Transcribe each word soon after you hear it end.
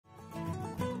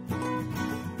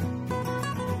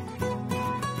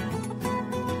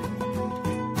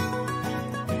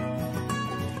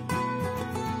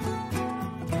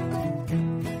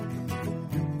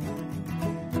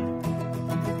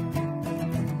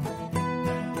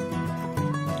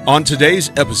On today's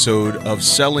episode of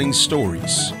Selling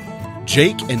Stories,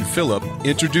 Jake and Philip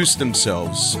introduce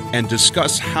themselves and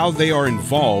discuss how they are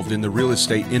involved in the real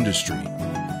estate industry.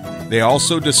 They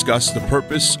also discuss the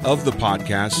purpose of the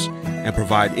podcast and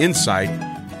provide insight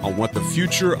on what the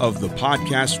future of the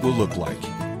podcast will look like.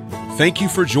 Thank you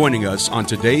for joining us on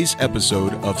today's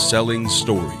episode of Selling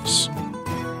Stories.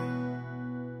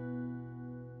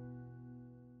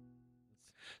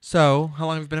 So, how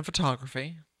long have you been in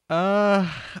photography?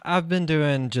 I've been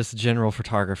doing just general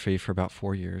photography for about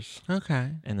 4 years.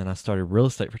 Okay. And then I started real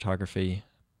estate photography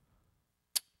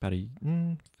about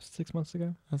 6 months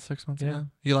ago. That's 6 months Yeah. ago.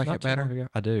 You like Not it too long better? ago.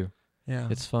 I do. Yeah.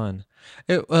 It's fun.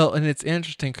 Well, and it's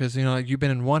interesting because, you've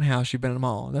been in one house, you've been in them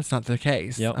all. That's not the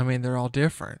case. Yep. I mean, they're all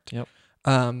different. Yep.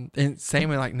 And same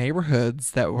with like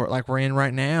neighborhoods that we're in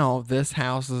right now. This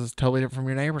house is totally different from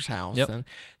your neighbor's house. Yep. And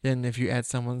then if you add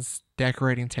someone's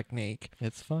decorating technique,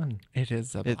 It's fun. it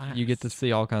is a blast. You get to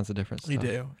see all kinds of different stuff. You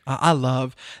do. I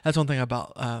love, that's one thing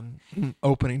about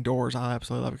opening doors. I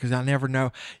absolutely love it because I never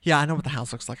know. Yeah, I know what the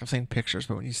house looks like. I've seen pictures,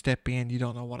 but when you step in, you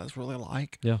don't know what it's really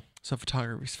like. Yeah. So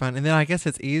photography is fun. And then I guess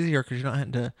it's easier because you're not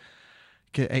having to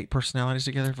get 8 personalities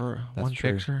together for That's one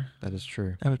true. picture. That is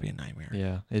true. That would be a nightmare.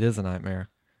 Yeah, it is a nightmare.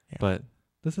 Yeah. But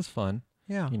this is fun.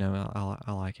 Yeah.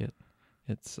 I like it.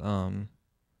 It's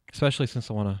especially since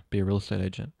I want to be a real estate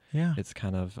agent. Yeah. It's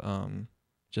kind of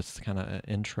just kind of an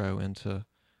intro into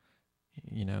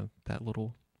that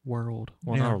little world.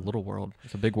 Well, Yeah. not a little world.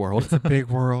 It's a big world. It's a big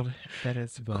world that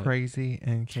is But- crazy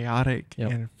and chaotic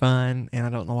Yep. and fun. And I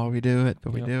don't know why we do it,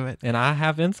 but we Yep. do it. And I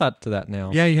have insight to that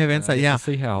now. Yeah, you have And I insight. get Yeah. to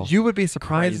see how You would be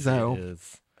surprised, crazy though. it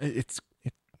is.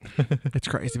 It's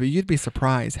crazy, but you'd be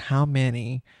surprised how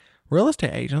many real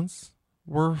estate agents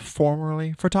were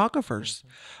formerly photographers.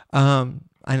 And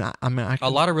I mean, A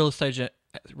lot of real estate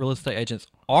agents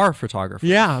are photographers.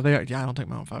 Yeah, they are. Yeah, I don't take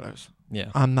my own photos. Yeah.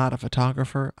 I'm not a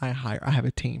photographer. I have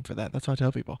a team for that. That's what I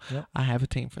tell people. Yep. I have a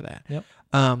team for that. Yep.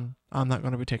 I'm not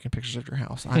going to be taking pictures of your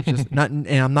house. I'm just not, and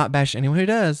I'm not bashing anyone who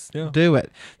does. Yeah. Do it.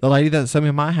 The lady that's selling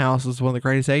me my house is one of the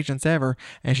greatest agents ever,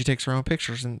 and she takes her own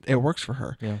pictures, and it works for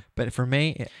her. Yeah. But for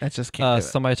me, that's just can't do it.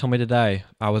 Somebody told me today,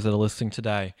 I was at a listing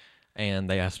today, and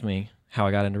they asked me how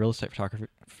I got into real estate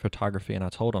photography, and I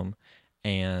told them,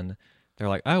 and they're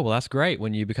like, "Oh, well, that's great.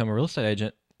 When you become a real estate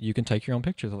agent, you can take your own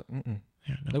pictures." I'm like,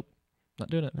 Yeah, no. Nope. Not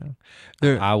doing it. No.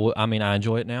 There- I mean, I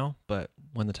enjoy it now, but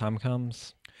when the time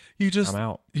comes, You just I'm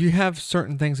out. you have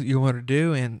certain things that you want to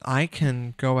do, and I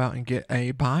can go out and get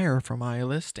a buyer for my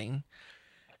listing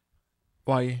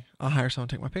while I hire someone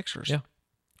to take my pictures. Yeah.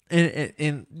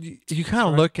 And you kind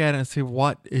of right. look at it and see,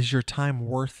 what is your time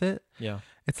worth it? Yeah.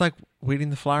 It's like weeding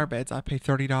the flower beds. I pay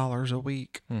 $30 a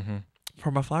week Mm-hmm.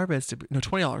 for my flower beds to be, no,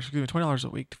 $20. Excuse me, $20 a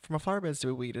week for my flower beds to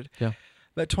be weeded. Yeah.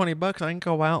 But $20, I can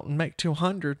go out and make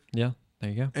 200 Yeah. There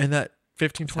you go. in that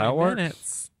 15, That's how 20 it works.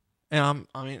 minutes. And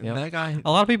Yep. that guy. A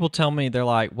lot of people tell me, they're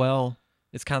like, well,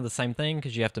 it's kind of the same thing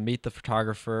because you have to meet the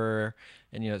photographer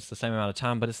and, it's the same amount of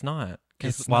time, but it's not.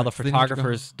 Because It's while not, the 'cause then you have to go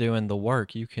photographer's doing the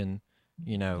work, you can,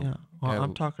 Yeah. Well,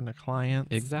 I'm talking to clients.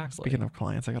 Exactly. Speaking of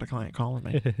clients, I got a client calling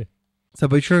me. So,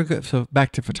 but you're good. So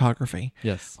back to photography.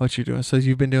 Yes. What you're doing. So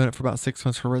you've been doing it for about 6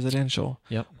 months for residential.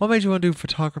 Yep. What made you want to do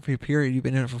photography, period? You've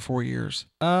been doing it for 4 years.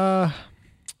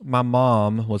 My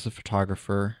mom was a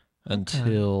photographer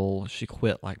until she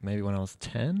quit, like maybe when I was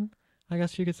 10, I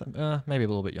guess you could say, maybe a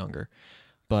little bit younger.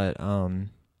 But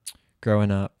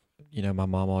growing up, my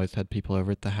mom always had people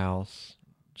over at the house.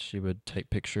 She would take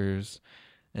pictures,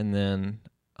 and then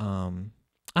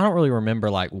I don't really remember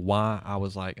like why I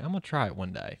was like, I'm gonna try it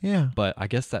one day. Yeah. But I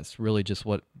guess that's really just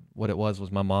what it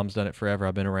was my mom's done it forever.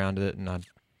 I've been around it, and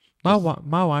My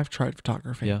wife tried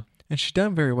photography. yeah. And she's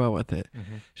done very well with it.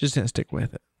 Mm-hmm. She just didn't stick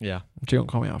with it. Yeah. She don't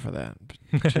call me out for that.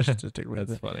 But she just didn't stick with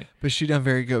That's it. funny. But she done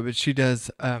very good. But she does.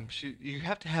 You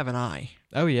have to have an eye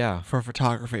Oh yeah. for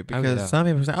photography because yeah. some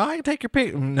people say, "Oh, I can take your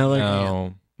picture." No, they can't.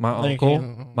 No, my They uncle,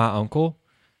 can't. my uncle,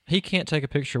 he can't take a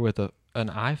picture with an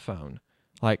iPhone.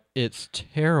 Like, it's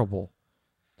terrible.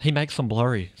 He makes them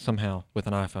blurry somehow with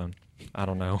an iPhone. I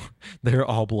don't know. They're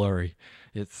all blurry.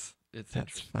 It's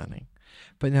That's funny.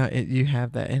 But no, you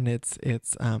have that, and it's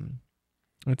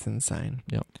insane.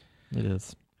 it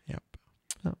is. Yep.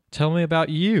 Tell me about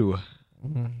you.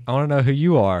 Mhm. I want to know who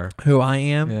you are. Who I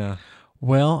am? Yeah.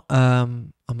 Well,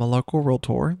 I'm a local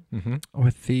realtor Mm-hmm.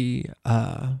 with the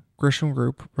Grisham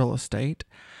Group Real Estate,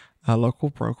 a local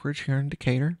brokerage here in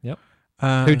Decatur. Yep.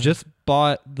 Who just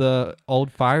bought the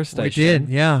old fire station? We did,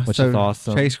 yeah. Which so is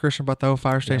awesome. Chase Grisham bought the old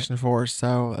fire station for us,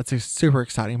 so that's super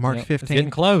exciting. March Yep, it's 15th. getting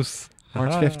close.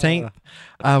 March 15th,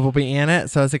 we'll be in it,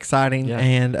 so it's exciting. Yeah.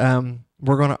 And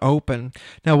we're going to open.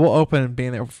 Now, we'll open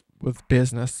being there with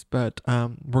business, but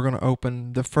we're going to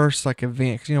open the first like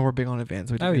event, 'cause, you know, we're big on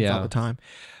events. We do events all the time.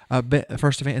 The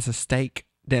first event is a steak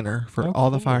dinner for all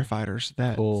the firefighters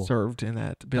that served in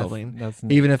that building, That's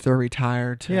even if they're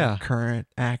retired to current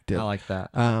active. I like that.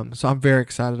 So I'm very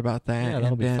excited about that. Yeah,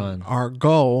 that'll be fun. Our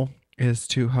goal is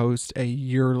to host a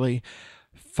yearly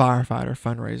firefighter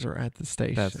fundraiser at the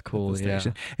station. That's cool.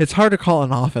 Station. It's hard to call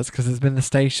an office because it's been the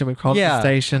station. We've called it the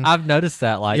station. I've noticed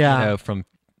that, like, you know, from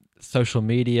social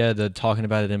media to talking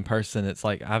about it in person, it's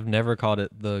like I've never called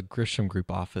it the Grisham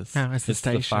Group office. No, it's the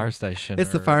station. The fire station.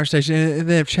 It's the fire station. And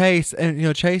then Chase, and you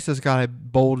know, Chase has got a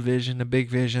bold vision, a big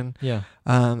vision. Yeah.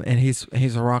 And he's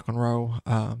a rock and roll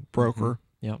broker.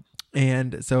 Yep.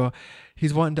 And so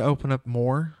he's wanting to open up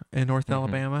more in North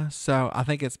Alabama. So I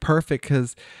think it's perfect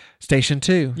because Station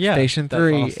 2, Station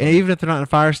 3, awesome. and even if they're not in a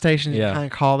fire station, you kind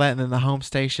of call that, and then the home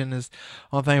station is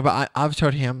one thing. But I've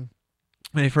told him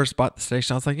when he first bought the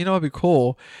station, I was like, you know what'd be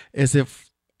cool is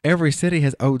if every city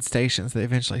has owed stations they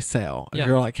eventually sell. If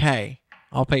you're like, hey,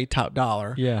 I'll pay you top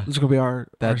dollar. Yeah. This is going to be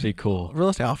that'd be cool. real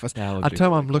estate office. I told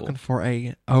him I'm looking for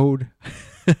an owed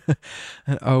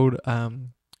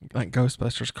like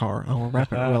Ghostbusters car. Oh, we're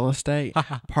wrapping real estate.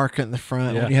 Park it in the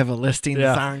front. When you have a listing,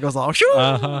 the siren goes off. Shoo!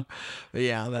 But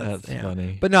yeah, that's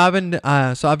funny. But no, I've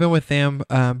been with them.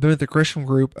 Been with the Grisham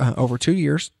Group over 2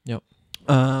 years. Yep.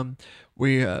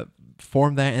 We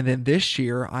formed that, and then this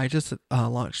year I just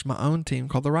launched my own team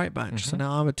called the Right Bunch. So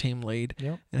now I'm a team lead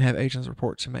and have agents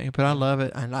report to me. But I love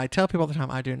it, and I tell people all the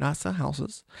time I do not sell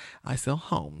houses, I sell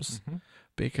homes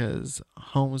because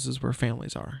homes is where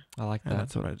families are. I like that. And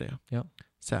that's what I do. Yep.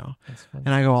 So, and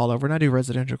I go all over, and I do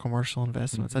residential, commercial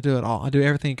investments. I do it all. I do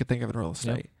everything you could think of in real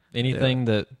estate. Anything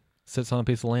that sits on a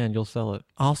piece of land, you'll sell it.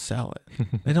 I'll sell it.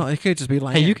 It could just be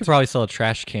land. Hey, you could probably sell a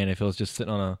trash can if it was just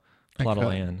sitting on a plot of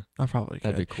land. I probably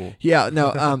could. That'd be cool. Yeah,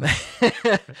 no.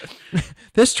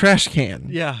 This trash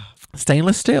can,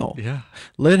 stainless steel. Yeah,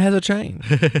 lid has a chain.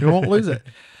 You won't lose it.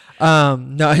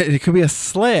 No, it could be a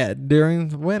sled during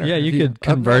the winter. Yeah, you could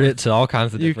convert it to all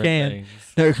kinds of different things.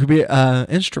 No, it could be an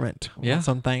instrument.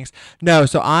 Some things. No,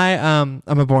 so I'm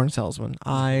a born salesman.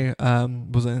 I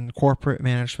was in corporate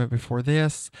management before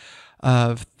this,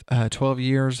 of 12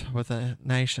 years with a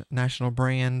national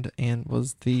brand, and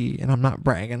and I'm not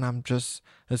bragging. It's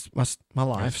my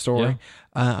life story.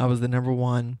 I was the number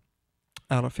one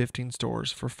out of 15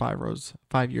 stores for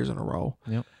 5 years in a row.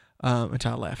 Yep.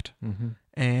 Until I left.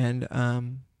 And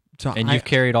so you've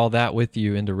carried all that with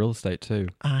you into real estate too.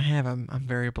 I have. I'm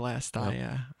very blessed.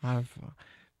 I've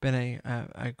been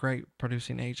a great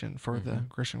producing agent for the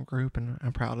Grisham Group, and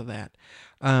I'm proud of that.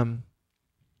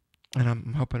 And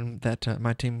I'm hoping that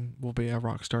my team will be a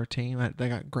rock star team. They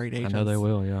got great agents. I know they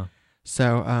will. Yeah.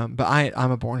 So, but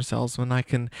I'm a born salesman.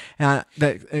 That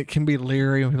it can be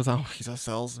leery when people say, "Oh, he's a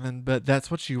salesman," but that's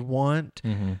what you want.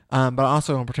 But I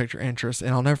also want to protect your interests.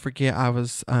 And I'll never forget, I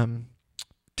was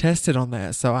tested on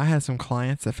that. So I had some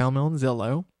clients that found me on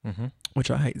Zillow,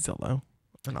 which I hate Zillow,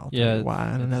 and I'll tell you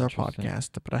why in another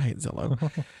podcast. But I hate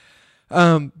Zillow.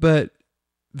 But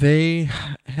they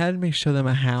had me show them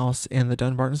a house in the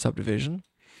Dunbarton subdivision,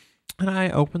 and I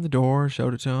opened the door,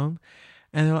 showed it to them.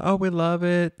 And they're like, "Oh, we love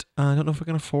it. I don't know if we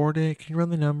can afford it. Can you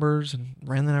run the numbers?" And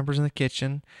ran the numbers in the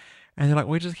kitchen. And they're like,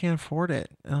 "We just can't afford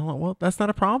it." And I'm like, "Well, that's not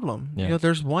a problem. Yeah. You know,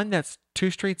 there's one that's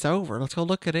 2 streets over. Let's go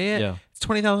look at it. Yeah. It's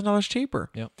 $20,000 cheaper."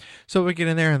 Yep. So we get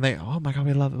in there, and "Oh my God,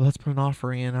 we love it. Let's put an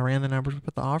offer in." I ran the numbers, we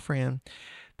put the offer in.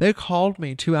 They called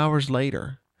me 2 hours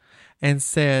later and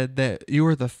said that you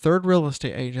were the 3rd real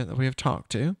estate agent that we have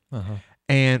talked to.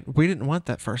 And we didn't want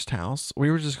that first house.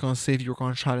 We were just going to see if you were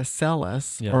going to try to sell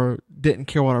us or didn't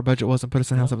care what our budget was and put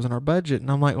us in a house that was in our budget. And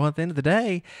I'm like, well, at the end of the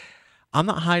day, I'm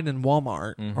not hiding in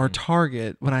Walmart or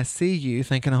Target when I see you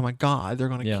thinking, oh my God, they're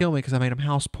going to kill me because I made them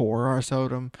house poor or I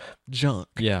sold them junk.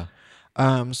 Yeah.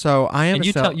 So I am.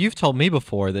 And you've told me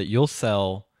before that you'll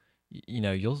sell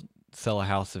a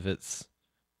house if it's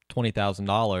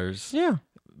 $20,000. Yeah.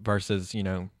 Versus,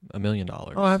 $1 million.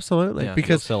 Oh, absolutely. Yeah, because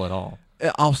you'll sell it all.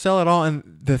 I'll sell it all.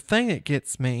 And the thing that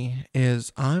gets me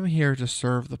is I'm here to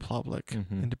serve the public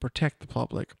and to protect the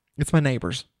public. It's my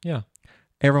neighbors. Yeah.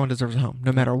 Everyone deserves a home.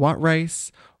 No matter what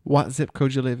race, what zip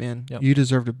code you live in, you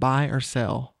deserve to buy or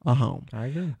sell a home. I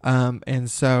agree.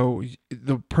 And so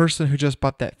the person who just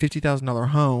bought that $50,000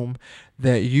 home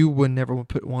that you would never want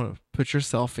to put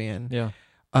yourself in,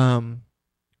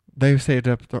 they've saved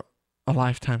up a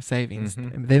lifetime savings.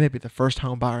 They may be the first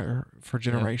home buyer for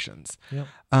generations.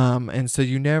 And so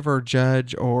you never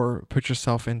judge or put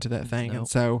yourself into that thing. And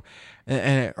so,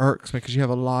 and it irks me because you have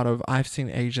a lot of, I've seen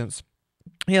agents,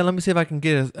 let me see if I can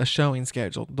get a showing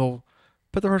scheduled. They'll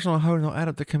put the person on hold and they'll add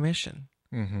up the commission.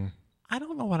 I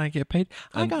don't know what I get paid.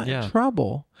 I got yeah. in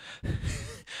trouble.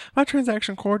 My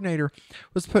transaction coordinator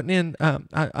was putting in,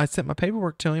 I sent my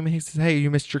paperwork to him and he says, hey, you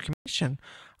missed your commission.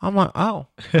 I'm like, oh,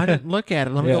 I didn't look at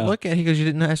it. Let me go Yeah. look at it. He goes, you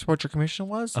didn't ask what your commission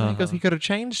was? And he goes, Uh-huh. he could have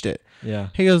changed it. Yeah.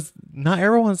 He goes, not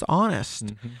everyone's honest.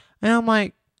 Mhm. And I'm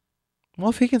like, well,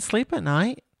 if he can sleep at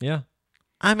night, Yeah.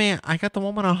 I mean, I got the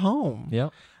woman at home.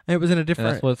 Yep. It was in a And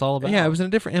different, that's what it's all about. yeah, it was in a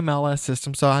different MLS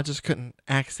system, so I just couldn't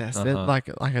access it Uh-huh. like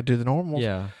I do the normal.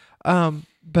 Yeah.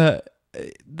 But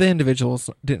the individuals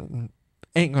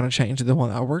ain't going to change the one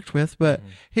that I worked with. But Mhm.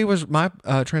 he was my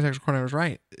transaction coordinator was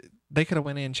right. They could have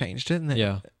went in and changed it, and then,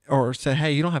 Yeah. or said,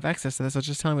 hey, you don't have access to this. So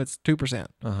just tell him it's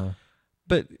 2%. Uh-huh.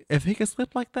 But if he could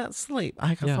sleep like that, sleep.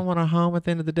 I got Yeah. someone at home at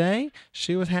the end of the day.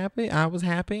 She was happy. I was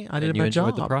happy. I did And you my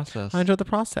enjoyed job. the process. I enjoyed the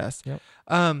process. Yep.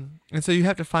 And so you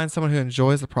have to find someone who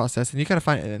enjoys the process, and you got to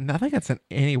find. And I think that's in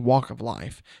any walk of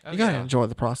life. Oh, You got to yeah. enjoy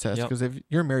the process Yep. because if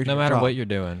you're married, No to your matter job, what you're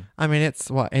doing. I mean, it's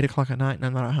what 8:00 at night, and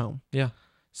I'm not at home. Yeah.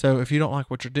 So if you don't like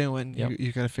what you're doing, Yep.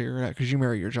 you got to figure it out because you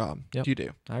marry your job. Yep. You do.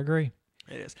 I agree.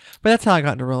 It is. But that's how I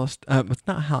got into real estate. It's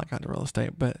not how I got into real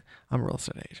estate, but I'm a real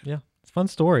estate agent. Yeah. It's a fun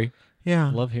story.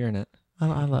 Yeah. Love hearing it.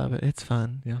 I love it. It's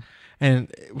fun. Yeah. And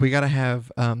we got to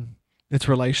have it's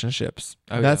relationships.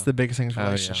 Oh, That's yeah. the biggest thing is Oh, yeah.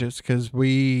 relationships because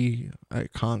we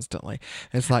constantly.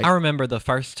 It's like I remember the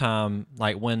first time,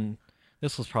 like when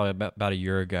this was probably about a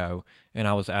year ago, and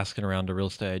I was asking around to real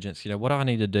estate agents, what do I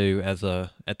need to do at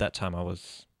that time I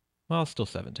was still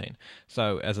 17.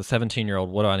 So as a 17-year-old,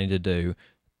 what do I need to do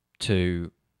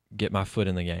to get my foot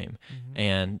in the game? Mhm.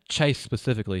 And Chase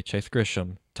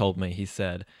Grisham told me, he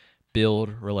said,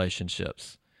 build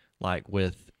relationships like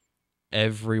with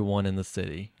everyone in the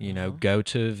city, Uh-huh. go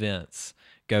to events,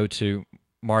 go to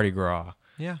Mardi Gras,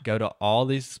 yeah. go to all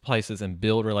these places and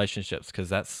build relationships because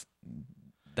that's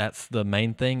the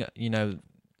main thing,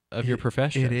 of your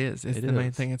profession. It is. It's It the main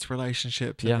is. thing. It's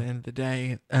relationships. Yeah. At the end of the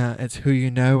day, it's who you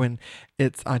know, and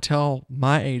I tell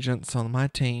my agents on my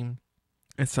team,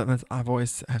 it's something that I've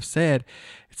always have said.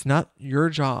 It's not your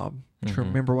job to Mhm.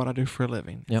 remember what I do for a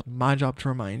living. Yep. It's my job to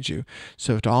remind you.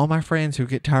 So to all my friends who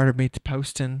get tired of me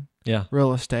posting Yeah.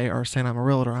 real estate or saying I'm a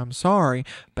realtor, I'm sorry,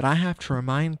 but I have to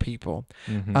remind people.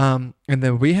 Mhm. And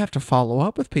then we have to follow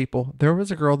up with people. There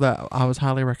was a girl that I was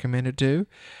highly recommended to,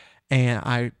 and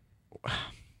I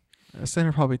sent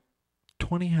her probably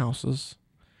 20 houses,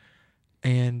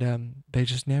 and they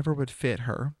just never would fit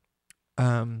her.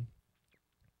 And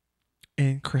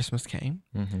Christmas came.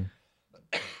 Mhm.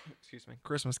 Excuse me.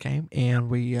 Christmas came,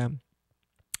 and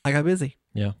I got busy.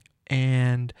 Yeah.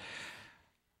 And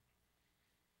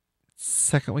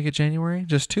second week of January,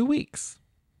 just 2 weeks,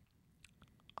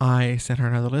 I sent her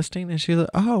another listing, and she was like,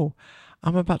 oh,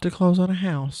 I'm about to close on a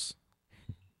house.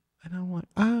 And I'm like,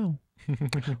 oh,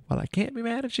 well, I can't be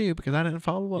mad at you because I didn't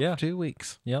follow up Yeah. for 2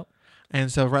 weeks. Yep.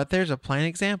 And so right there's a plain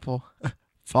example.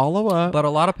 Follow up. But a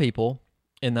lot of people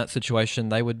in that situation,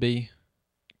 they would be,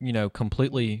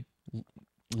 completely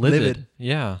livid.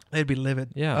 Yeah. They'd be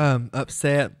livid. Yeah.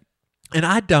 Upset. And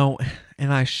I don't,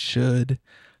 and I should.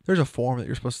 There's a form that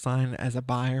you're supposed to sign as a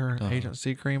buyer Uh-huh.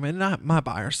 agency agreement. Not my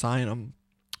buyers sign them.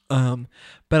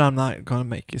 But I'm not going to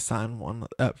make you sign one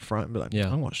up front and be like,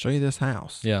 Yeah. I'm going to show you this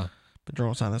house. Yeah. But you're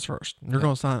going to sign this first. You're Yeah.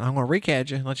 going to sign, I'm going to recad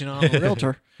you and let you know I'm a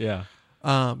realtor. Yeah.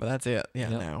 But that's it. Yeah,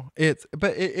 Yep. no.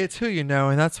 It's who you know,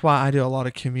 and that's why I do a lot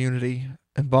of community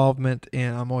involvement,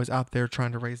 and I'm always out there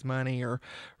trying to raise money or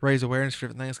raise awareness for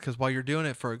different things, because while you're doing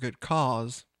it for a good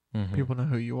cause, Mhm. people know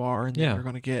who you are, and then Yeah. you're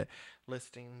going to get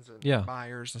listings and Yeah.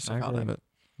 buyers and I stuff out of agree. it.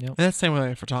 Yep. And that's the same way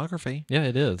in photography. Yeah,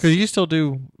 it is. Because you still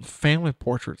do family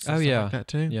portraits and Oh, stuff yeah. like that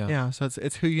too. Yeah. Yeah, so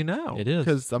it's who you know. It is.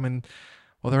 Because, I mean,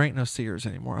 well, there ain't no Sears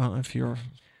anymore. I don't know if you're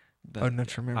That- old enough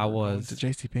to remember. I going was. to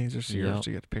JCPenney's or Sears Yep.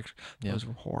 to get the picture. Yep. Those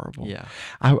were horrible. Yeah.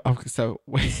 So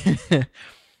That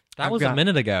I've was got- a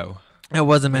minute ago. it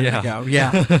was a minute Yeah. ago.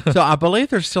 Yeah. So I believe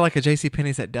there's still like a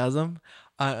JCPenney's that does them,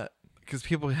 because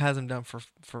people has them done for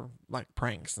like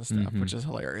pranks and stuff, Mhm. which is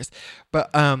hilarious. But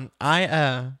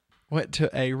I went to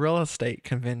a real estate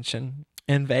convention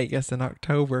in Vegas in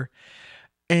October,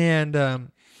 and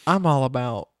I'm all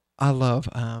about. I love.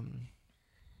 I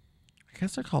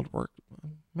guess they're called work.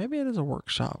 Maybe it is a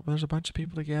workshop where there's a bunch of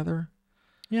people together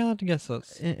Yeah, I guess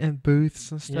that's in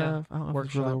booths and Yeah, stuff. I don't know if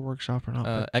it's really a workshop or not.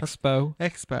 but that's- expo.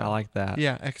 Expo. I like that.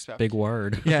 Yeah, expo. Big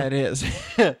word. Yeah, it is.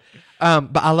 But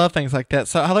I love things like that.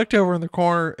 So I looked over in the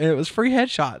corner, and it was free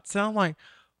headshots. And I'm like,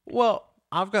 well,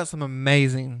 I've got some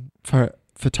amazing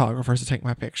photographers to take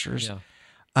my pictures. Yeah.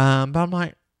 But I'm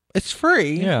like, it's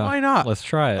free. Yeah. Why not? Let's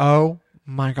try it. Oh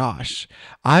my gosh.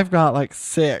 I've got like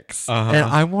 6. Uh-huh. And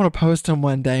I want to post them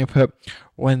one day and put,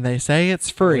 when they say it's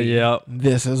free, Yep.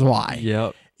 this is why.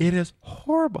 Yep. It is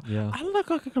horrible. Yeah. I look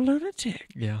like a lunatic.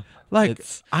 Yeah. Like,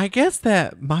 It's I guess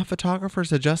that my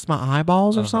photographers adjust my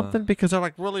eyeballs or Uh-huh. something because they're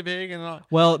like really big and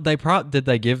well, did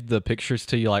they give the pictures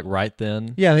to you like right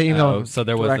then? yeah, they email Oh, them so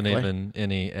there wasn't directly. even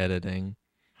any editing.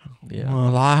 Yeah.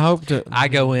 Well, I hope to. I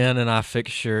go in and I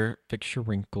fix your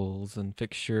wrinkles and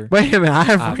fix your Wait a minute, I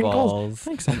have wrinkles. eyeballs.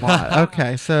 Thanks a lot.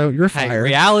 Okay, so you're Hey, fired.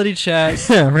 reality check.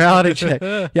 Reality check.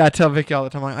 Yeah, I tell Vicky all the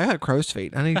time. Like, I got crow's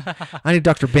feet. I need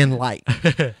Dr. Ben Light.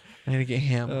 I need to get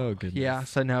him. Oh goodness. Yeah.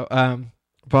 So no.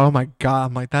 But oh my God,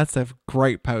 I'm like, that's a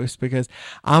great post because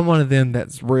I'm one of them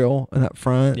that's real and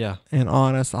upfront Yeah. and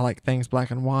honest. I like things black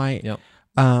and white. Yep.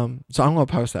 So I'm gonna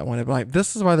post that one. It'll be like,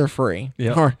 this is why they're free.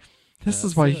 Yep. Or this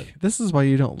is That's why it. this is why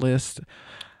you don't list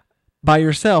by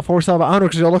yourself or sell by owner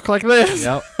because you'll look like this.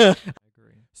 Yep. I agree.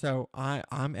 So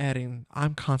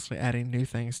I'm constantly adding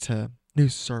new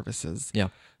services. Yeah.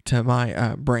 To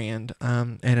my brand.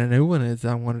 And a new one is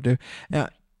I want to do. Now,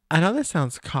 I know this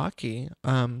sounds cocky.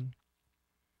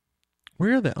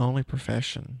 We're the only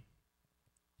profession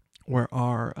where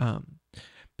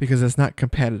because it's not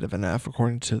competitive enough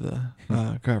according to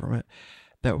the government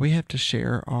that we have to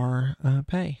share our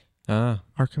pay, Ah.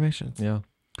 our commissions. Yeah.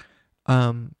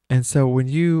 And so when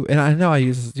I know I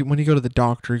use this, when you go to the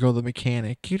doctor, you go to the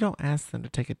mechanic, you don't ask them to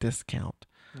take a discount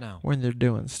No. when they're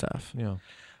doing stuff. Yeah.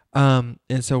 And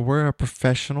so we're a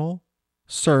professional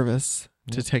service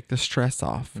to Yep. take the stress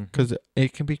off Mhm. because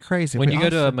it can be crazy. When We you go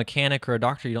to a also- mechanic or a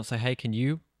doctor, you don't say, "Hey, can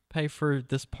you pay for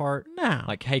this part?" no,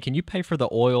 Like, "Hey, can you pay for the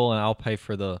oil and I'll pay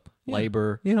for the Yeah.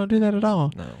 labor?" you don't do that at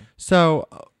all. No. So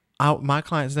my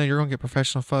clients know you're going to get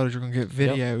professional photos, you're going to get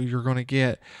video, you're going to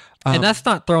get, And that's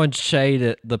not throwing shade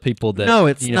at the people that No,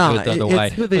 it's do it the not. other It's way.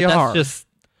 who they But are. That's just,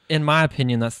 in my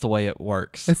opinion, that's the way it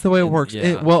works. it's the way it works.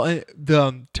 Yeah.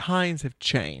 The times have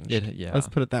changed. Yeah. Let's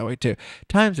put it that way too.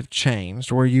 Times have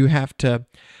changed where you have to.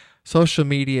 Social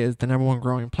media is the number one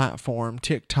growing platform.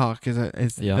 TikTok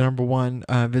is Yeah. the number one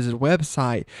visited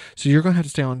website. So you're going to have to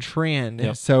stay on trend.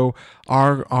 Yep. So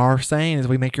our saying is,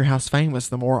 we make your house famous.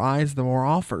 The more eyes, the more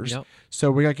offers. Yep. So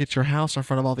we got to get your house in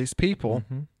front of all these people.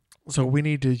 Mhm. So we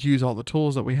need to use all the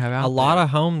tools that we have out A lot there. of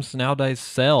homes nowadays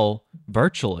sell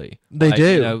virtually. They Like,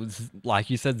 do. You know, like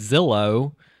you said,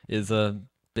 Zillow is a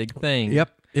big thing.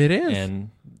 Yep, it is. And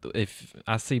if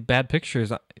I see bad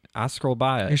pictures, I scroll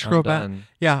by it. You scroll I'm by- done.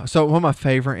 Yeah. So one of my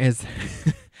favorite is,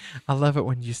 I love it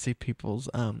when you see people's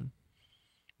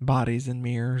bodies in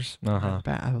mirrors. Uh-huh.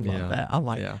 I love Yeah. that. I'm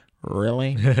like, Yeah.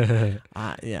 really?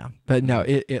 Yeah. But no,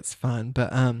 it's fun.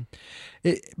 But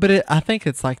I think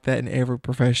it's like that in every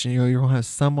profession. You're gonna have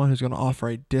someone who's gonna offer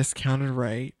a discounted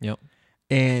rate. Yep.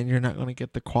 And you're not gonna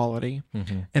get the quality.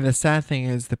 Mhm. And the sad thing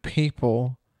is the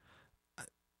people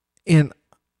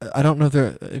I don't know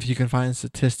if you can find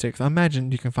statistics. I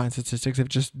imagine you can find statistics of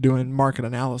just doing market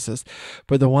analysis.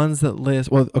 But the ones that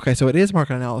list, so it is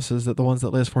market analysis that the ones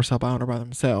that list for sale by owner by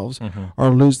themselves Mhm.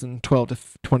 are losing 12 to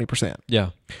 20%.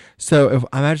 Yeah. So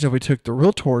imagine if we took the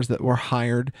realtors that were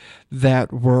hired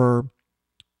that were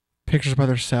pictures by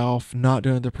themselves, not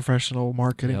doing the professional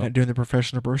marketing, Yep. not doing the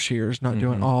professional brochures, not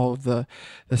doing Mhm. all of the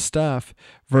stuff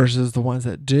versus the ones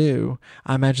that do.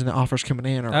 I imagine the offers coming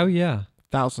in are Oh yeah.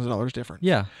 thousands of dollars different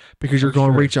Yeah. because you're For going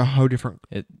to sure. reach a whole different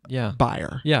Yeah.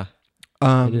 buyer Yeah.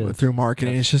 It is. through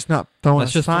marketing. That's- It's just not throwing a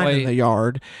that's just the sign in way- the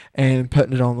yard and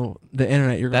putting it on the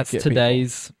internet. You're going That's to get people.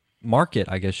 today's market,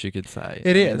 I guess you could say.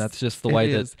 It I mean, is. That's just the It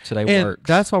way is. that today And works.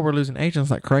 that's why we're losing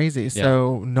agents like crazy.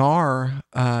 So NAR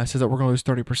says that we're going to lose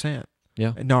 30%.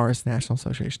 Yeah. And NAR is the National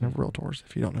Association of Realtors,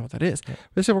 if you don't know what that is. Yeah.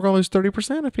 They said we're going to lose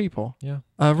 30% of people, Yeah.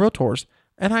 realtors.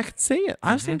 And I can see it.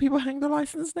 I've seen Mhm. people hang their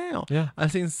license now. Yeah.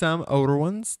 I've seen some older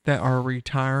ones that are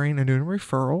retiring and doing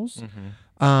referrals.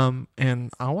 Mhm.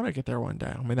 And I want to get there one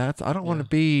day. I mean, I don't want Yeah. to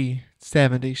be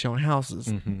 70 showing houses.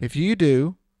 Mhm. If you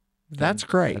do, that's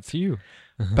great. That's you.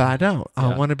 But I don't. I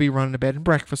Yeah. want to be running a bed and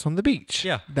breakfast on the beach.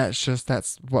 Yeah.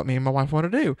 That's what me and my wife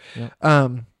want to do. Yeah.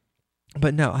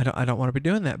 But no, I don't want to be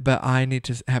doing that. But I need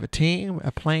to have a team,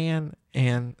 a plan,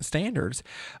 and standards.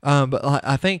 But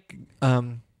I think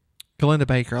Glenda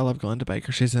Baker. I love Glenda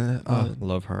Baker. She's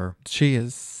Love her. she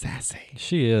is sassy.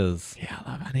 She is. Yeah,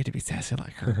 I love. I need to be sassy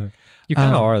like her. You kind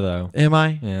of Um, are though. Am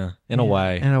I? Yeah. In a Yeah,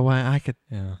 way. In a way, I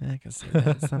can see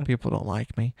that. Some people don't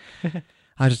like me.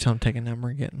 I just tell them take a number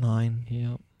and get in line.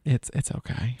 Yep. It's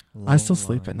okay. I still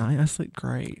sleep at Long night. I sleep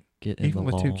great. Get in even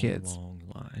the with two long, kids. long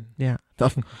line. Yeah. Oh,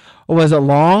 was it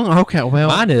long? Okay. Well,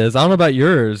 Mine is. I don't know about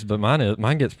yours, but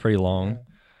mine gets pretty long.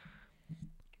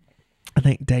 I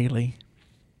think daily.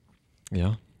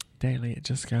 Yeah. Daily, it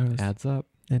just goes. Adds up.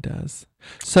 It does.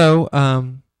 So,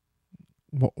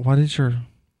 what is your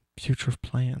future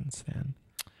plans then?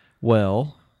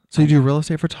 Well, So you do real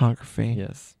estate photography,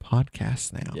 Yes.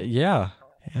 podcasts now. Yeah.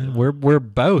 Yeah. We're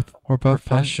both We're both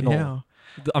professional. Yeah.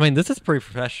 I mean, this is pretty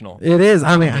professional. It is.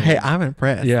 I mean, hey, I'm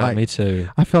impressed. Yeah, Like, me too.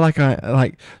 I feel like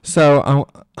so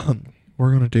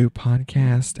we're gonna do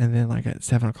podcast, and then like at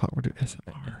 7:00 we'll do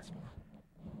SMR.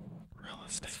 Real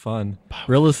estate. It's fun.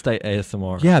 Real estate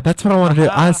ASMR. Yeah, that's what I want to do.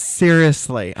 I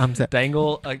seriously,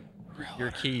 Dangle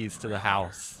your keys to the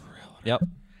house. Yep.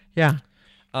 yeah.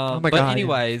 Oh my but God, yeah.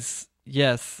 anyways,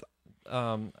 yes.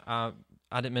 I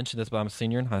didn't mention this, but I'm a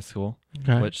senior in high school,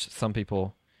 Okay. which some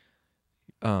people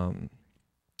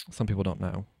don't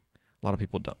know. A lot of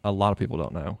people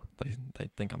don't know. They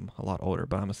think I'm a lot older,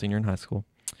 but I'm a senior in high school.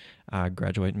 I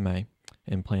graduate in May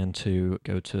and plan to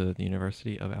go to the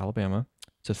University of Alabama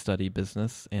to study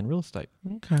business and real estate.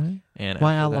 Okay. And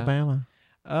Why after that- Alabama?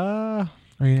 Uh,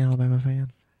 Are you an Alabama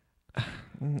fan?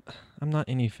 I'm not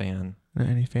any fan. Not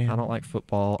any fan? I don't like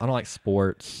football. I don't like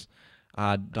sports.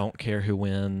 I don't care who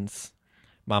wins.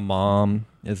 My mom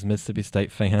is a Mississippi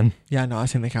State fan. Yeah, no, I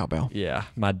seen the cowbell. Yeah.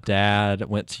 My dad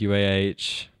went to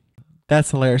UAH.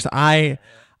 That's hilarious. I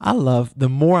love, the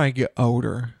more I get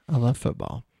older, I love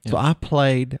football. So I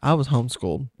was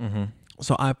homeschooled. Mm-hmm.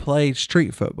 So I played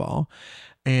street football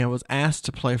and was asked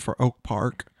to play for Oak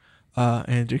Park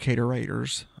and Decatur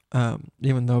Raiders,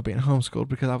 even though being homeschooled,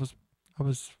 because I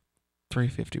was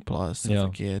 350 plus as Yeah. a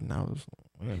kid, and I was,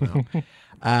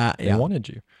 They yeah, wanted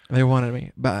you. they wanted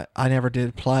me, but I never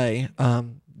did play. I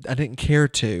didn't care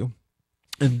to.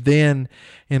 And then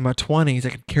in my 20s, I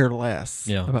could care less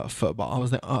Yeah. about football. I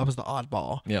was the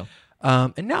oddball. Yeah.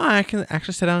 And now I can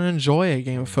actually sit down and enjoy a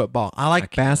game of football. I like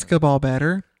can't. basketball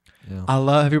better. Yeah.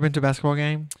 Have you been to a basketball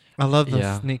game? I love the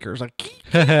Yeah. sneakers. Like,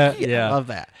 Yeah. I love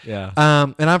that. Yeah.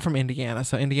 And I'm from Indiana,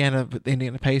 so the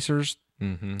Indiana Pacers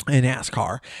Mm-hmm. and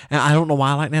NASCAR. And I don't know why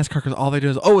I like NASCAR, because all they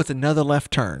do is, it's another left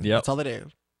turn. Yep. That's all they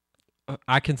do.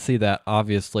 I can see that.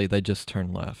 Obviously, they just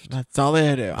turn left. That's all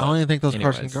they do. I don't even think those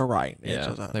cars can anyways. go right. It's Yeah,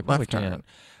 just a they probably left turn.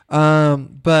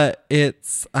 can't. But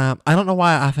it's I don't know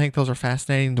why I think those are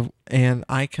fascinating, and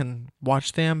I can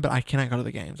watch them, but I cannot go to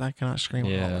the games. I cannot scream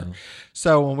and Yeah. holler.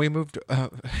 So when we moved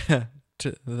to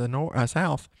the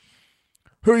south,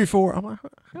 who are you for? I'm like,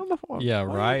 who am I for? Yeah, What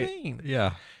do you right. mean?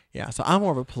 Yeah. Yeah, so I'm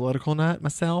more of a political nut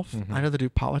myself. Mhm. I know they do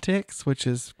politics, which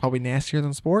is probably nastier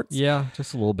than sports. Yeah,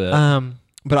 just a little bit.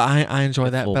 But I enjoy It's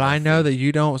a that. little But I know messy. that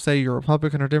you don't say you're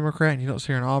Republican or Democrat, and you don't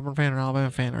say you're an Auburn fan or an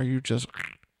Alabama fan. Are you just?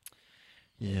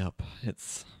 Yep.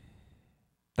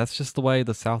 That's just the way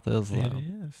the South is, though.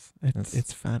 It is.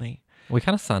 It's funny. We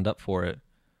kind of signed up for it.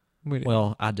 We,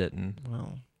 Well, I didn't.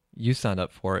 well, You signed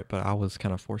up for it, but I was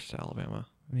kind of forced to Alabama.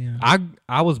 yeah.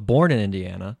 I was born in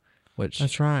Indiana, which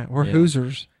That's right. We're Yeah.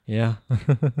 Hoosiers. yeah.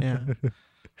 Yeah.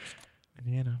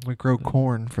 Indiana. We grow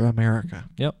corn for America.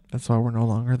 Yep. That's why we're no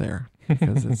longer there,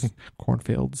 because it's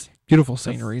cornfields. Beautiful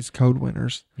sceneries, cold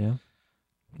winters. Yeah.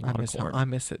 A I lot of miss it. corn. I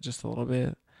miss it just a little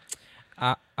bit.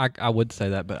 I would say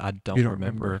that, but I don't, You don't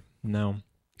remember. remember? No.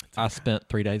 I spent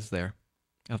 3 days there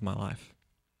of my life.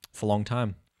 It's a long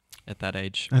time at that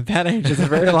age. At that age, it's a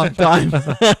very long time.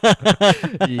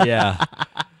 Yeah.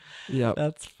 Yep.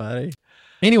 That's funny.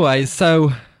 Anyways,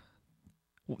 so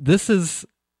this is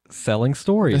Selling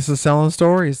Stories. This is selling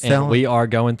stories. and we are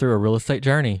going through a real estate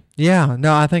journey. Yeah,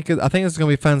 no, I think it's gonna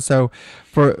be fun. So,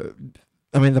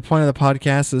 the point of the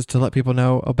podcast is to let people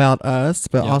know about us,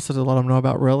 but Yeah. also to let them know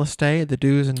about real estate, the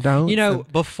do's and don'ts. You know,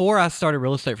 and- before I started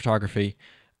real estate photography,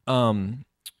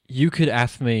 you could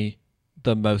ask me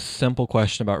the most simple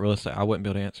question about real estate. I wouldn't be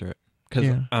able to answer it. Because,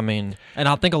 Yeah. and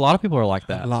I think a lot of people are like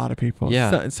that. a lot of people.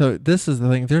 Yeah. So this is the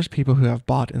thing. There's people who have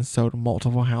bought and sold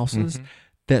multiple houses Mhm.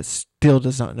 that still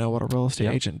does not know what a real estate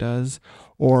Yep. agent does,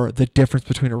 or the difference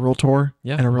between a realtor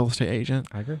Yeah. and a real estate agent,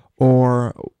 I agree.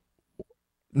 or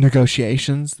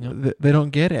negotiations. Yep. They don't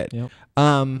get it. Yep.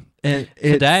 And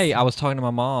Today, I was talking to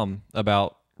my mom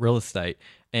about real estate,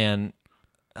 and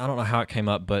I don't know how it came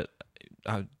up, but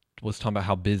I was talking about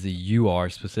how busy you are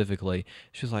specifically.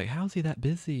 She was like, "How is he that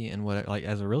busy?" And what, like,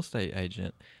 as a real estate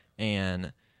agent,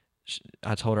 and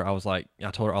I told her I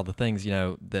told her all the things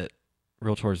that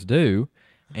realtors do,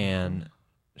 and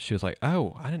she was like,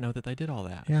 "Oh, I didn't know that they did all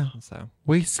that." Yeah. And so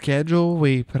we schedule,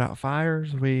 we put out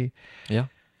fires, yeah,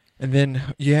 and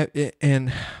then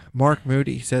and Mark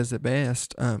Moody says it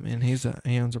best. And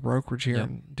he owns a brokerage here Yep.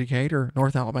 in Decatur,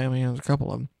 North Alabama. He owns a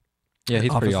couple of them. yeah,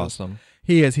 he's pretty Offices. awesome.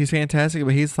 He's fantastic,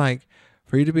 but he's like,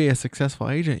 for you to be a successful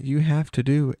agent, you have to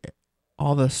do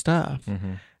all this stuff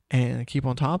Hmm. and keep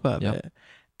on top of Yep. it.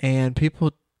 And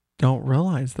people don't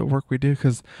realize the work we do,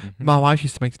 because Mm-hmm. my wife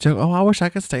used to make the joke, "Oh, I wish I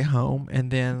could stay home," and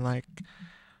then like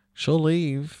she'll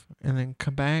leave and then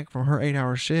come back from her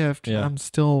 8-hour shift. Yeah. I'm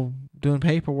still doing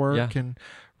paperwork Yeah. and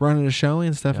running a show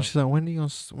and stuff. Yep. And she's like, when are you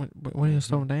gonna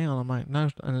slow them down? I'm like, no.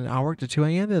 And I worked at 2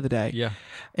 a.m. the other day. Yeah.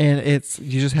 And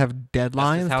you just have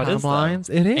deadlines, how it is, though. timelines.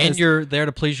 It is. And you're there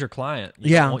to please your client.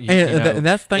 Yeah. And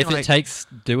that's the thing. if it takes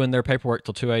doing their paperwork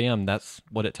till 2 a.m., that's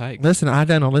what it takes. Listen, I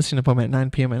done a listing appointment at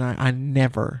 9 p.m. and I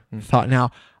never thought,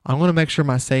 now, I'm going to make sure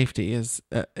my safety is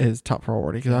top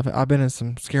priority because I've been in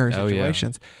some scary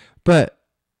situations. But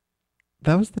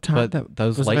that was the time that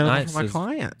those was late available nights for my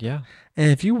client. Yeah.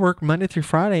 And if you work Monday through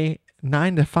Friday,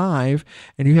 9 to 5,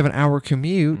 and you have an hour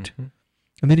commute,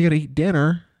 and then you got to eat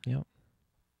dinner. Yep.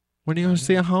 When are you going to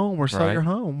see a home or sell your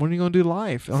home? When are you going to do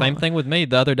life? Same thing with me.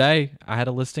 The other day, I had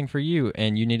a listing for you,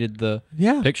 and you needed the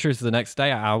pictures the next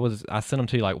day. I sent them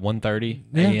to you like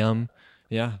 1:30 a.m.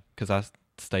 Yeah, because I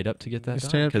stayed up to get that done.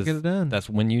 Stayed up to get it done. That's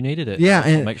when you needed it. Yeah,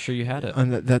 and make sure you had it.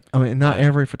 And not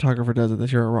every photographer does it.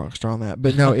 That you're a rock star on that,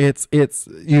 but no, it's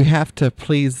you have to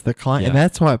please the client, and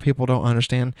that's why people don't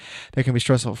understand. That can be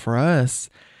stressful for us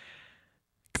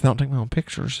because I don't take my own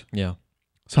pictures. Yeah.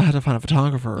 So I had to find a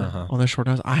photographer on this short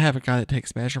notice. I have a guy that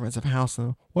takes measurements of a house,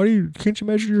 and can't you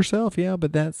measure yourself? Yeah,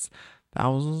 but that's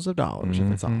thousands of dollars if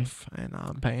it's off, and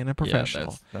I'm paying a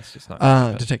professional that's just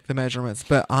not to take the measurements.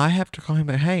 But I have to call him,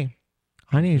 but hey,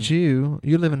 I need you.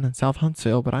 You live in South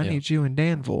Huntsville, but I need you in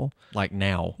Danville. Like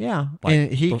now. Yeah. Like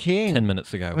and he came 10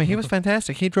 minutes ago. I mean, he was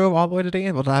fantastic. He drove all the way to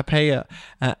Danville. Did I pay a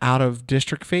out of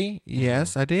district fee?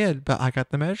 Yes, I did. But I got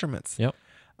the measurements. Yep.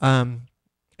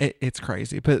 It's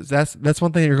crazy. But that's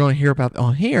one thing you're going to hear about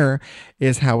on here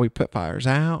is how we put fires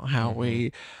out, how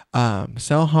we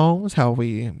sell homes, how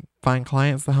we find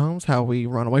clients the homes, how we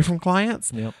run away from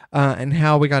clients, and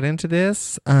how we got into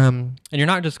this. And you're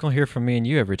not just going to hear from me and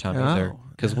you every time either,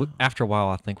 because after a while,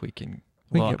 I think we can.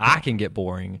 I can get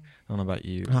boring. I don't know about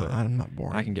you. But I'm not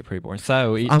boring. I can get pretty boring.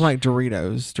 So I'm like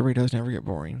Doritos. Doritos never get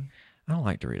boring. I don't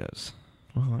like Doritos.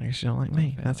 Well, I guess you don't like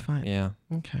me. That's fine. Yeah.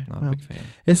 Okay. Not a big fan.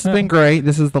 This has been great.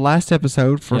 This is the last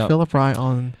episode for Philip Wright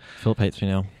on. Philip hates me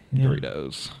now.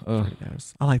 Doritos.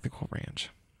 Doritos. I like the Cool Ranch.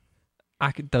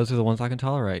 Those are the ones I can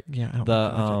tolerate. Yeah. I don't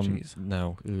like cheese.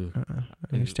 No. You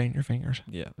stain your fingers.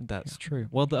 Yeah, that's true.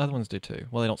 Well, the other ones do too.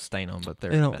 Well, they don't stain them, but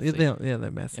they're messy.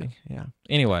 They're messy. Yeah.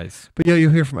 Anyways. But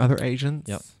you'll hear from other agents.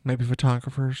 Yep. Maybe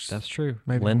photographers. That's true.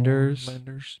 Maybe lenders.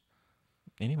 Lenders.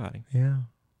 Anybody. Yeah.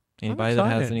 Anybody that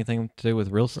has anything to do with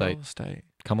real estate.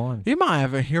 Come on. You might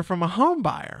ever hear from a home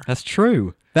buyer. That's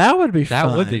true. That would be fun.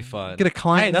 That would be fun. Get a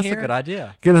client. Hey, that's here. a good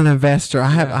idea. Get an investor. I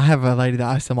have a lady that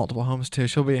I sell multiple homes to.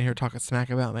 She'll be in here talking smack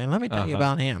about me. Let me tell you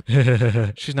about him.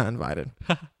 She's not invited.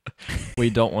 We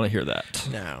don't want to hear that.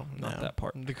 No, not that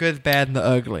part. The good, bad, and the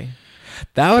ugly.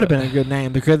 That would have been a good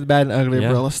name. The good, the bad, and the ugly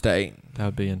of real estate. That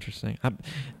would be interesting.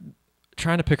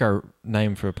 Trying to pick our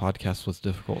name for a podcast was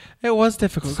difficult. It was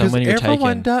difficult so because many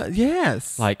everyone does.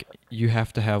 Yes. Like you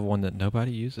have to have one that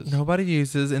nobody uses. Nobody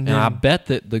uses, and I bet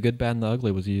that the good, bad, and the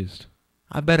ugly was used.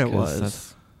 I bet it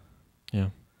was. Yeah.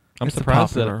 I'm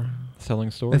surprised that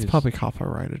selling stories. It's probably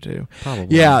copyrighted too.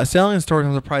 Probably. Yeah, selling stories.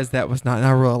 I'm surprised that was not. And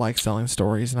I really like selling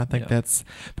stories, and I think that's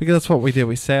because that's what we do.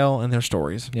 We sell and they're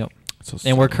stories. Yep.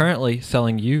 And we're currently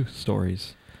selling you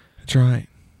stories. That's right.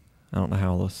 I don't know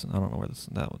how this. I don't know where this.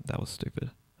 That was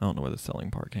stupid. I don't know where the selling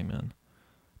part came in.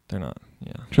 They're not.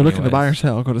 Yeah. If you're looking to buy or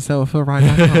sell, go to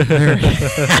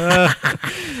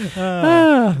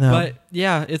sellwithphilwright.com. No. But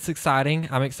yeah, it's exciting.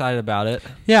 I'm excited about it.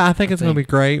 Yeah, I think it's going to be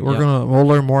great. We'll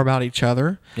learn more about each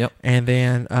other. Yep. And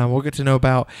then we'll get to know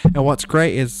about. And what's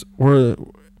great is we're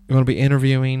going to be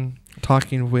interviewing,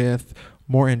 talking with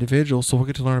more individuals, so we'll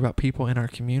get to learn about people in our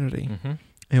community.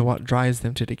 And what drives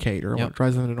them to Decatur, what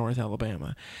drives them to North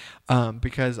Alabama.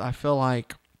 Because I feel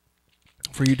like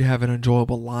for you to have an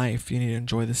enjoyable life, you need to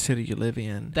enjoy the city you live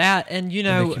in. That, and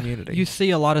the community. You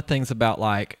see a lot of things about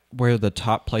like where the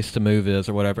top place to move is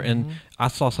or whatever. And I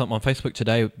saw something on Facebook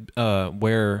today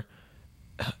where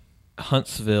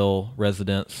Huntsville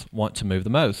residents want to move the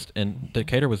most, and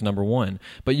Decatur was number one.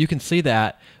 But you can see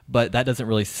that, but that doesn't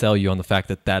really sell you on the fact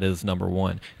that that is number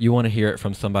one. You want to hear it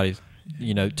from somebody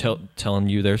telling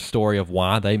you their story of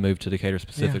why they moved to Decatur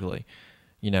specifically.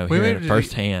 Hearing it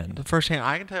firsthand. I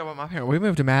can tell you what my parents. We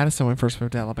moved to Madison when we first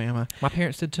moved to Alabama. My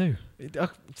parents did too.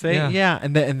 See,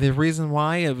 and the reason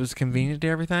why it was convenient to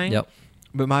everything. Yep.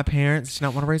 But my parents did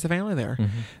not want to raise a family there.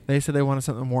 They said they wanted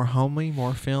something more homely,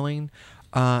 more filling,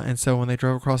 and so when they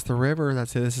drove across the river,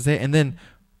 that's it. This is it. And then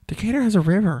Decatur has a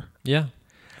river. Yeah.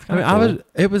 I mean,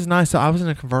 it was nice. So I was in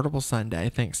a convertible Sunday,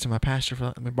 thanks to my pastor for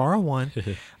letting me borrow one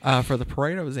for the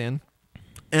parade I was in.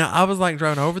 And I was like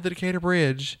driving over the Decatur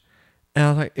Bridge, and I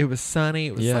was like, it was sunny.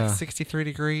 It was like 63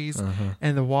 degrees,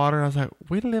 and the water. I was like,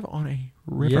 we live on a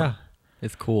river. Yeah.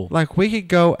 It's cool. Like we could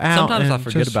go out. Sometimes I and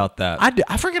forget just- about that.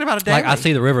 I forget about it daily. Like I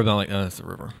see the river, but I'm like, oh, it's the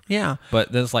river. Yeah.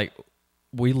 But then it's like,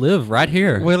 we live right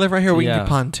here. We live right here. We can Yeah. do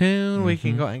pontoon. We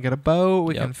can Mhm. go out and get a boat.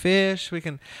 We Yep. can fish. We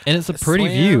can. And it's a pretty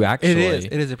swim. view, actually. It is.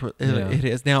 It is. Yeah. It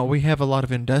is. Now we have a lot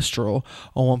of industrial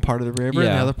on one part of the river, and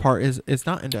the Yeah. other part is it's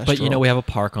not industrial. But, you know, we have a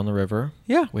park on the river.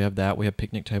 yeah, We have that. We have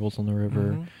picnic tables on the river.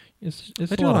 Mhm. It's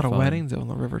they do a lot of fun. weddings on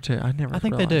the river too. I never. I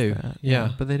think they realized do. that. Yeah.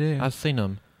 but they do. I've seen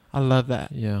them. I love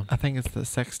that. Yeah. I think it's the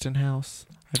Sexton House.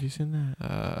 Have you seen that?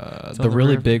 It's The on the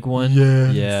really river. big one?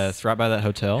 Yes. Yes. Right by that It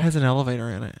hotel? has an elevator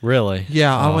in it. Really?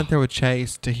 Yeah, I Oh. went there with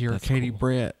Chase to hear That's Katie cool.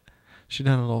 Britt. She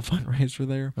done a little fundraiser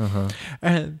there, Uh-huh.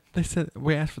 and they said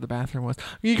we asked for the bathroom. Was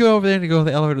you go over there and you go to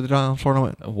the elevator to the ground floor?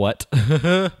 And I went What?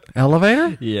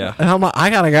 elevator. Yeah. And I'm like, I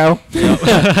gotta go.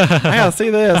 I gotta see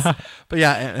this. But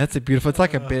yeah, that's a beautiful. It's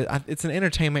like a bit. It's an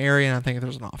entertainment area, and I think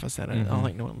there's an office in it. I don't Mhm.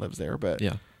 think no one lives there, but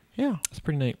Yeah. yeah, It's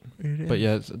pretty neat. it is. But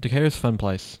yeah, Decatur's a fun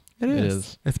place. it it is.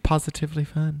 is. It's positively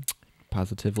fun.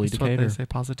 Positively That's what they Decatur. say.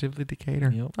 Positively Decatur.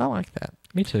 Yep. I like that.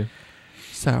 Me too.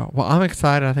 So, well, I'm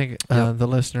excited. I think Yep. the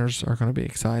listeners are going to be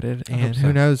excited, I hope and so.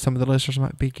 who knows, some of the listeners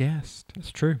might be guests.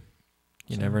 It's true.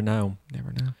 You So- never know.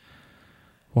 Never know.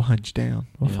 We'll hunt you down.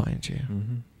 We'll Yeah. find you.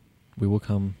 Mm-hmm. We will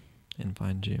come and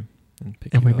find you and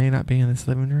pick And you we up. may not be in this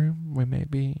living room. We may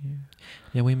be.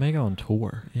 Yeah, we may go on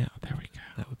tour. Yeah, there we go.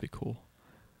 That would be cool.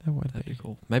 That would That'd be. be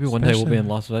cool. Maybe one day we'll be in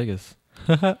Las Vegas.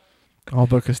 I'll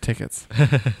book us tickets.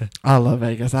 I love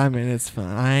Vegas. I mean, it's fun.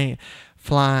 I ain't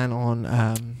flying on.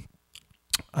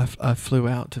 I flew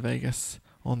out to Vegas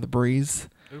on the Breeze.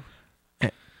 Ooh.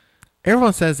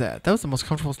 Everyone says that. That was the most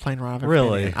comfortable plane ride I've ever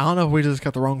Really? been in. I don't know if we just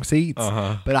got the wrong seats,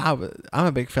 Uh-huh. but I'm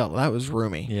a big fella. That was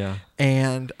roomy. Yeah.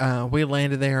 And we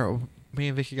landed there. Me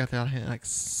and Vicky got there like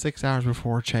 6 hours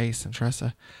before Chase and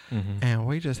Tressa, Mm-hmm. and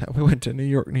we went to New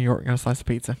York, and got a slice of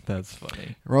pizza. That's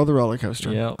funny. Rode the roller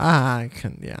coaster. Yep. I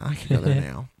can go there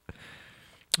now.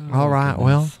 Oh, All right.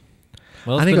 goodness.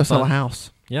 Well, I it's need to been go sell a fun.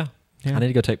 house. Yeah. Yeah. I need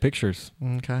to go take pictures.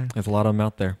 Okay. There's a lot of them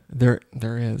out there. There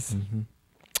is. Mm-hmm.